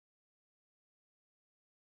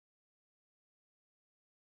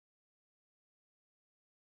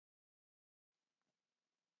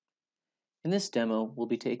In this demo, we'll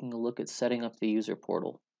be taking a look at setting up the user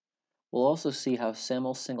portal. We'll also see how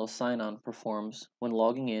SAML Single-Sign-On performs when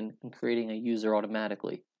logging in and creating a user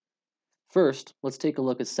automatically. First, let's take a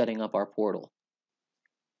look at setting up our portal.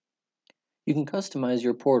 You can customize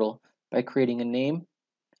your portal by creating a name,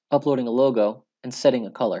 uploading a logo, and setting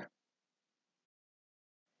a color.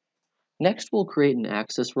 Next, we'll create an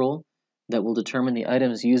access role that will determine the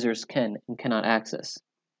items users can and cannot access.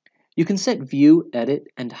 You can set view, edit,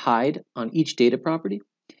 and hide on each data property.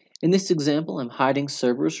 In this example, I'm hiding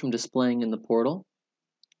servers from displaying in the portal.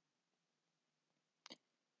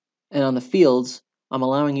 And on the fields, I'm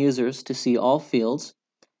allowing users to see all fields.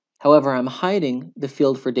 However, I'm hiding the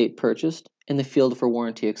field for date purchased and the field for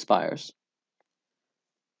warranty expires.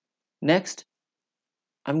 Next,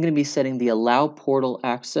 I'm going to be setting the Allow Portal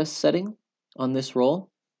Access setting on this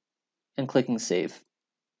role and clicking Save.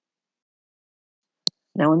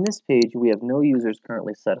 Now on this page, we have no users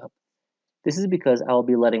currently set up. This is because I will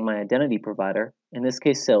be letting my identity provider, in this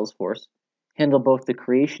case Salesforce, handle both the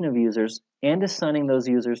creation of users and assigning those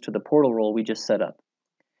users to the portal role we just set up.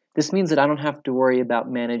 This means that I don't have to worry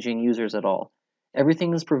about managing users at all.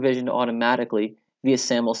 Everything is provisioned automatically via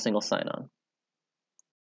SAML Single-Sign-On.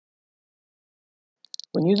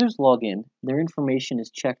 When users log in, their information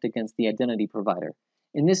is checked against the identity provider.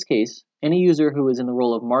 In this case, any user who is in the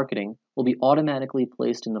role of marketing will be automatically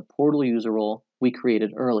placed in the portal user role we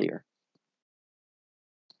created earlier.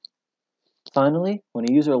 Finally, when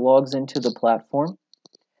a user logs into the platform,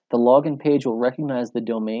 the login page will recognize the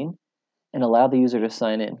domain and allow the user to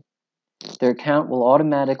sign in. Their account will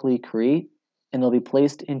automatically create and they'll be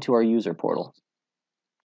placed into our user portal.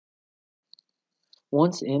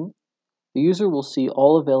 Once in, the user will see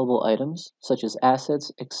all available items, such as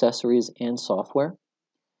assets, accessories, and software.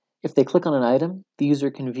 If they click on an item, the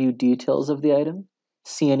user can view details of the item,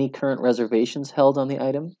 see any current reservations held on the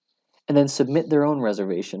item, and then submit their own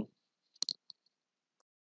reservation.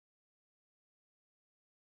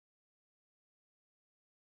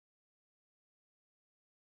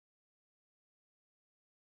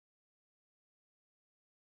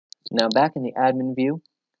 Now back in the admin view,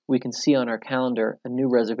 we can see on our calendar a new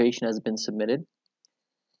reservation has been submitted.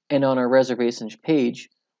 And on our reservations page,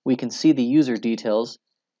 we can see the user details.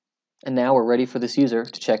 And now we're ready for this user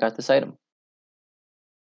to check out this item.